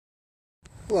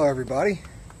Hello everybody,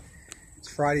 it's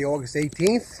Friday, August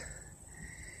 18th.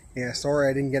 Yeah, sorry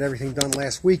I didn't get everything done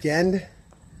last weekend,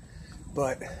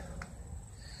 but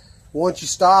once you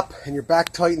stop and your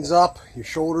back tightens up, your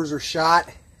shoulders are shot,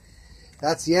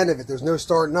 that's the end of it. There's no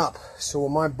starting up. So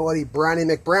when my buddy Brownie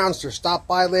McBrownster stopped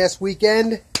by last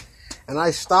weekend and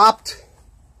I stopped,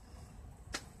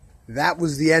 that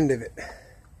was the end of it.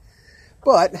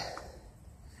 But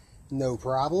no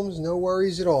problems, no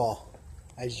worries at all.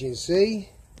 As you can see,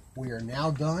 we are now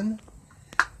done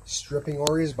stripping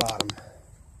Oria's bottom.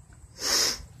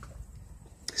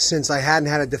 Since I hadn't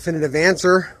had a definitive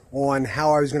answer on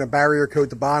how I was going to barrier coat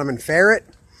the bottom and fair it,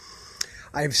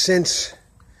 I've since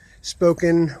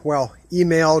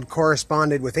emailed,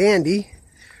 corresponded with Andy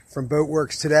from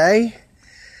Boatworks Today,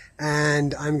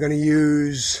 and I'm going to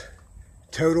use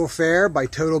Total Fair by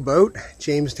Total Boat.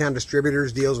 Jamestown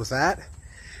Distributors deals with that.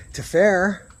 To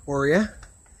fair Oria,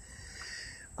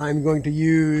 I'm going to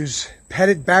use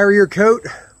Pettit barrier coat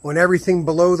on everything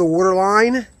below the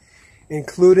waterline,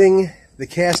 including the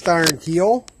cast iron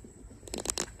keel.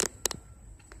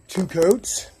 2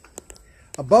 coats.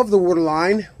 Above the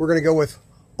waterline, we're going to go with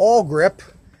all grip,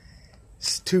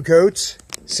 2 coats,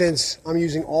 since I'm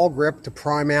using all grip to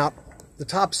prime out the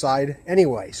top side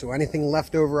anyway. So anything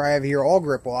left over I have here all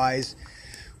grip wise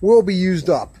will be used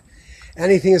up.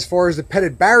 Anything as far as the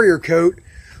Pettit barrier coat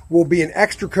will be an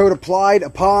extra coat applied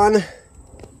upon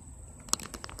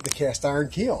the cast iron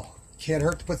keel. Can't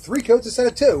hurt to put 3 coats instead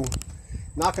of 2.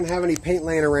 Not going to have any paint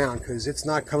laying around because it's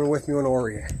not coming with me on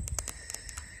Oria.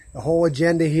 The whole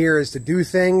agenda here is to do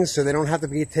things so they don't have to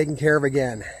be taken care of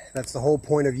again. That's the whole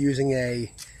point of using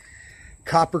a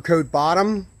copper coat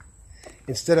bottom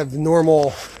instead of the normal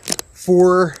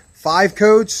 4, 5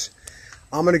 coats.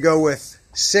 I'm going to go with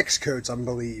 6 coats, I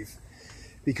believe.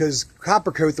 Because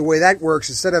copper coat, the way that works,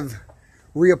 instead of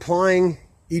reapplying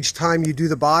each time you do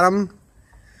the bottom,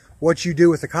 what you do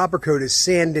with the copper coat is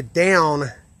sand it down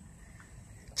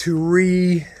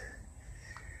to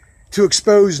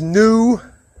expose new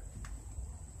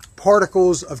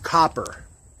particles of copper.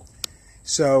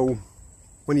 So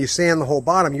when you sand the whole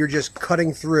bottom, you're just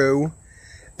cutting through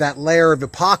that layer of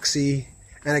epoxy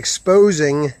and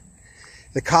exposing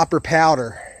the copper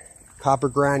powder, copper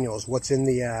granules, what's in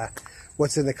the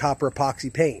copper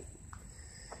epoxy paint.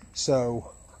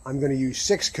 So I'm going to use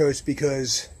 6 coats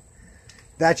because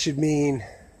that should mean,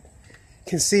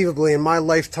 conceivably in my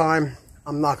lifetime,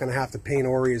 I'm not going to have to paint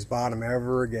Oria's bottom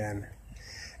ever again.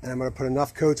 And I'm going to put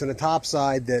enough coats on the top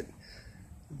side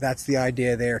that's the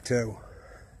idea there too.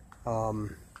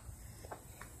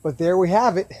 But there we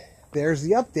have it. There's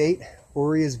the update.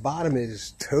 Oria's bottom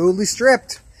is totally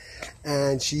stripped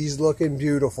and she's looking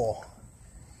beautiful.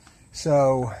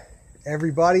 So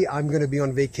everybody, I'm going to be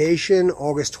on vacation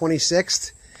August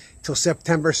 26th till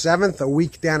September 7th, a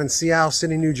week down in Sea Isle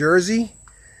City, New Jersey.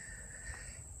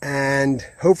 And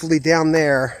hopefully down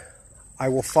there, I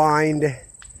will find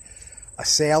a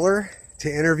sailor to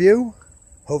interview,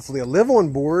 hopefully a live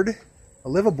aboard,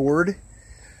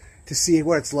 to see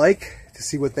what it's like, to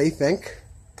see what they think.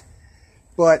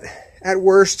 But at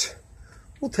worst,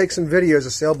 we'll take some videos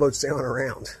of sailboats sailing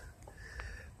around.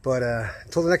 But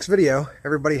until the next video,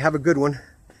 everybody have a good one.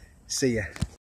 See ya.